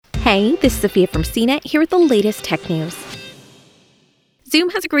Hey, this is Sophia from CNET here with the latest tech news. Zoom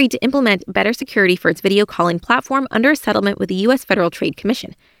has agreed to implement better security for its video calling platform under a settlement with the U.S. Federal Trade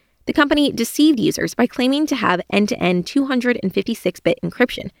Commission. The company deceived users by claiming to have end-to-end 256-bit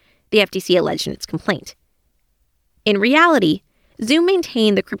encryption, the FTC alleged in its complaint. In reality, Zoom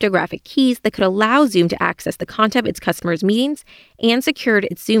maintained the cryptographic keys that could allow Zoom to access the content of its customers' meetings and secured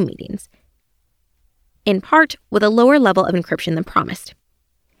its Zoom meetings, in part with a lower level of encryption than promised.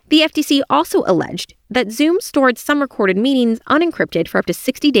 The FTC also alleged that Zoom stored some recorded meetings unencrypted for up to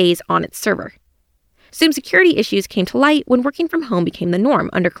 60 days on its server. Zoom security issues came to light when working from home became the norm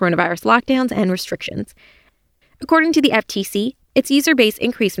under coronavirus lockdowns and restrictions. According to the FTC, its user base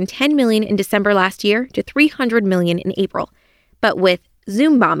increased from 10 million in December last year to 300 million in April. But with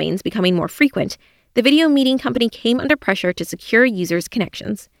Zoom bombings becoming more frequent, the video meeting company came under pressure to secure users'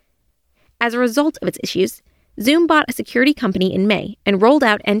 connections. As a result of its issues, Zoom bought a security company in May and rolled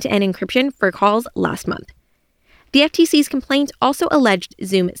out end-to-end encryption for calls last month. The FTC's complaint also alleged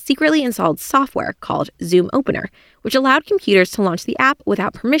Zoom secretly installed software called Zoom Opener, which allowed computers to launch the app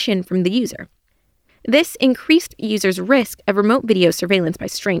without permission from the user. This increased users' risk of remote video surveillance by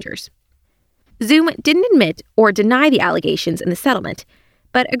strangers. Zoom didn't admit or deny the allegations in the settlement,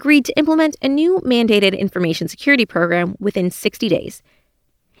 but agreed to implement a new mandated information security program within 60 days.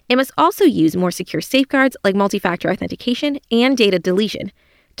 It must also use more secure safeguards like multi-factor authentication and data deletion,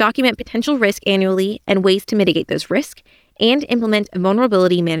 document potential risk annually and ways to mitigate those risks, and implement a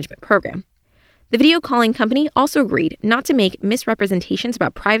vulnerability management program. The video calling company also agreed not to make misrepresentations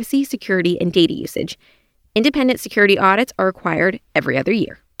about privacy, security, and data usage. Independent security audits are required every other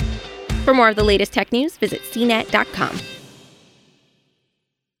year. For more of the latest tech news, visit cnet.com.